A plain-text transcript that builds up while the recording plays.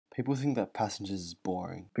People think that Passengers is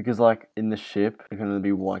boring because, like, in the ship, there can only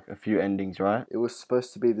be like a few endings, right? It was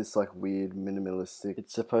supposed to be this like weird minimalistic.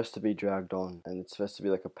 It's supposed to be dragged on, and it's supposed to be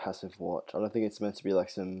like a passive watch. I don't think it's meant to be like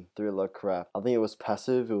some thriller crap. I think it was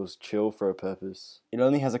passive. It was chill for a purpose. It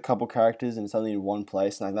only has a couple characters, and it's only in one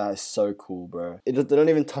place, and like that is so cool, bro. They don't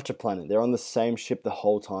even touch a planet. They're on the same ship the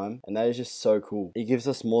whole time, and that is just so cool. It gives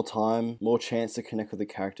us more time, more chance to connect with the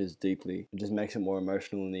characters deeply. It just makes it more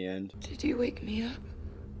emotional in the end. Did you wake me up?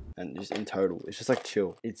 And just in total, it's just like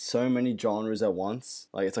chill. It's so many genres at once.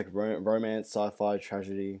 Like it's like romance, sci-fi,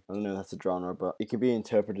 tragedy. I don't know if that's a genre, but it can be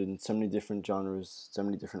interpreted in so many different genres, so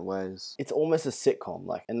many different ways. It's almost a sitcom,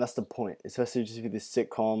 like, and that's the point. It's supposed to just be this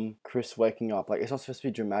sitcom, Chris waking up. Like, it's not supposed to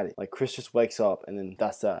be dramatic. Like, Chris just wakes up and then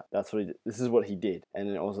that's that. That's what he did. This is what he did. And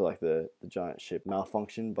then also like the giant ship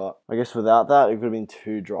malfunction, but I guess without that, it could have been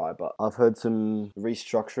too dry. But I've heard some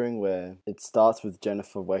restructuring where it starts with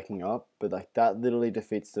Jennifer waking up, but like that literally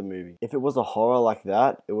defeats the movie. If it was a horror like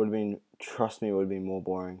that, it would have been, trust me, it would have been more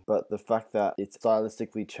boring. But the fact that it's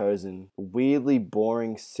stylistically chosen, weirdly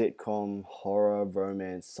boring sitcom, horror,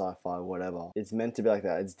 romance, sci-fi, whatever, it's meant to be like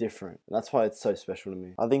that. It's different. And that's why it's so special to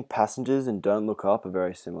me. I think Passengers and Don't Look Up are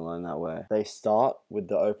very similar in that way. They start with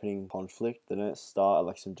the opening conflict. They don't start at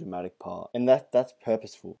like some dramatic part. And that's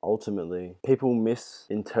purposeful. Ultimately, people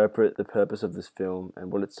misinterpret the purpose of this film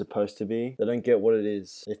and what it's supposed to be. They don't get what it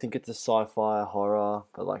is. They think it's a sci-fi horror,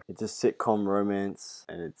 but like it's a sitcom romance,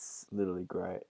 and it's literally great.